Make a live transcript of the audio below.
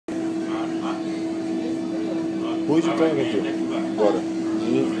Who's you talking to, brother?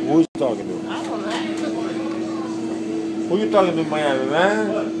 Who you talking to? I don't know. Who you talking to in Miami, man?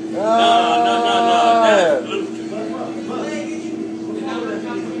 No.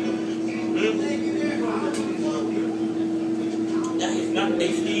 That is not a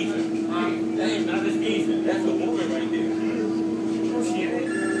skeezer. That is not a skeezer. That's a woman right there.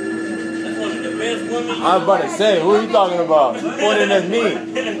 That's one of the best women. I was about to say, who are you talking about? You pointing at me.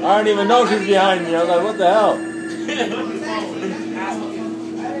 I don't even know she's behind me. I was like, what the hell? Yes,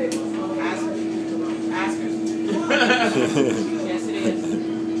 it is.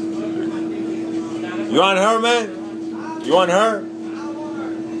 You on her, man? You on her?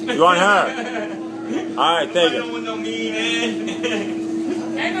 You on her? Alright, thank I you. don't want no mean ass.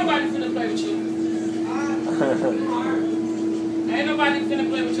 Ain't nobody finna play with you. Ain't nobody finna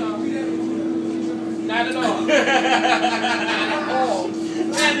play with y'all. Not at all. Not at all.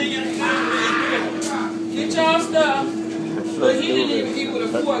 Get y'all stuff. But he didn't even eat with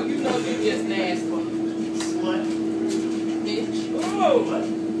a fork. You know you just nasty. Bitch. Oh.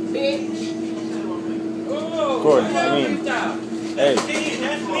 Bitch. Oh. Of course, I mean, hey.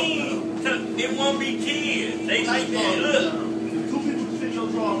 That's mean. It won't be kids. They like that. Look.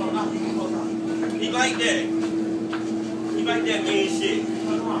 He like that. He like that mean shit.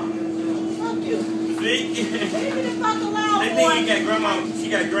 Fuck you. See? Leave me the fuck alone, They boy. think he got grandma. She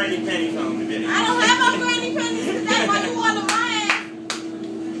got granny panties on today. I don't have my granny panties today. Why you want to my ass?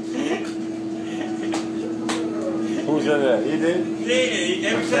 Who said that? You did? Yeah,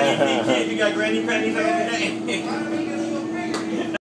 every time you see kids, you got granny panties on today.